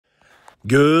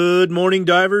Good morning,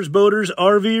 divers, boaters,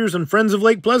 RVers, and friends of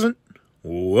Lake Pleasant.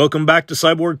 Welcome back to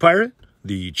Cyborg Pirate,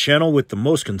 the channel with the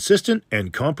most consistent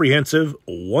and comprehensive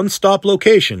one-stop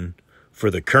location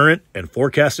for the current and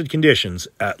forecasted conditions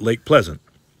at Lake Pleasant.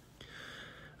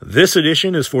 This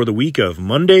edition is for the week of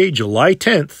Monday, July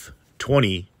 10th,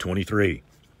 2023.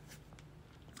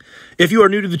 If you are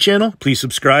new to the channel, please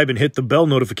subscribe and hit the bell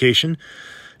notification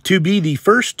to be the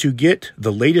first to get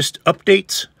the latest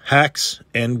updates, hacks,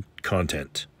 and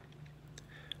content.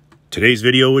 Today's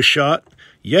video was shot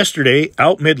yesterday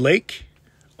out mid-lake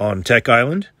on Tech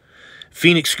Island.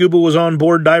 Phoenix Scuba was on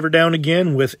board Diver Down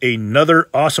again with another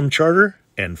awesome charter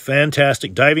and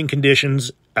fantastic diving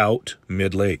conditions out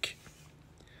mid-lake.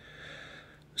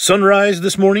 Sunrise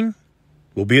this morning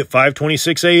will be at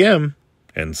 5:26 a.m.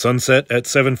 and sunset at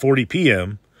 7:40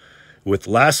 p.m. with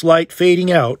last light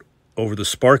fading out over the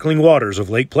sparkling waters of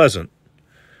Lake Pleasant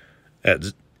at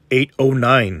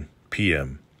 8:09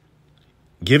 p.m.,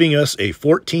 giving us a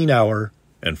 14-hour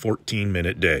and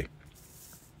 14-minute day.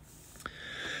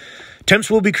 Temps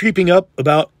will be creeping up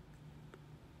above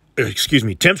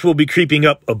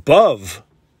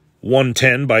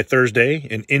 110 by Thursday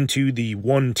and into the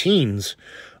 1-teens.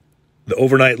 The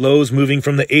overnight lows moving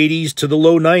from the 80s to the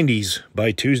low 90s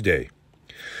by Tuesday,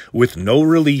 with no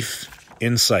relief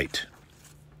in sight.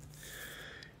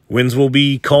 Winds will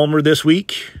be calmer this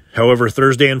week. However,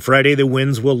 Thursday and Friday, the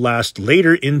winds will last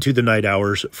later into the night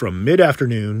hours from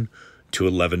mid-afternoon to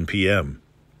 11 p.m.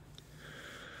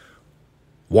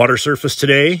 Water surface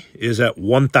today is at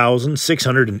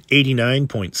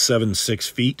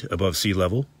 1,689.76 feet above sea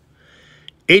level,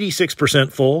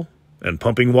 86% full, and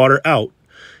pumping water out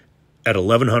at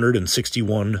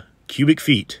 1,161 cubic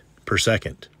feet per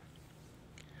second.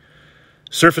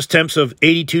 Surface temps of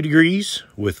 82 degrees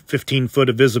with 15 foot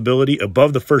of visibility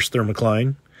above the first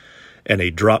thermocline and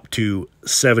a drop to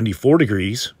 74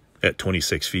 degrees at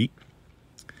 26 feet.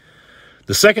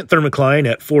 The second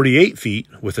thermocline at 48 feet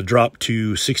with a drop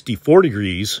to 64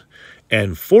 degrees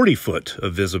and 40 foot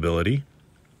of visibility.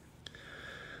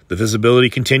 The visibility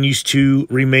continues to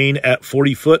remain at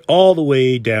 40 foot all the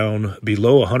way down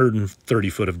below 130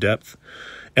 foot of depth,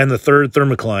 and the third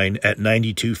thermocline at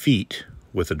 92 feet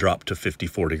with a drop to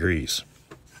 54 degrees.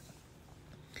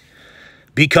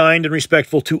 Be kind and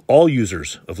respectful to all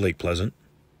users of Lake Pleasant.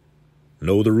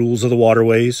 Know the rules of the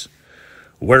waterways.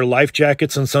 Wear life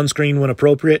jackets and sunscreen when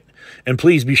appropriate, and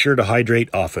please be sure to hydrate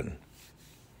often.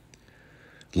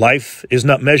 Life is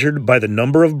not measured by the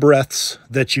number of breaths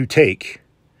that you take,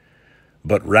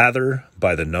 but rather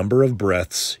by the number of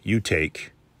breaths you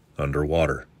take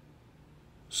underwater.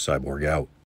 Cyborg out.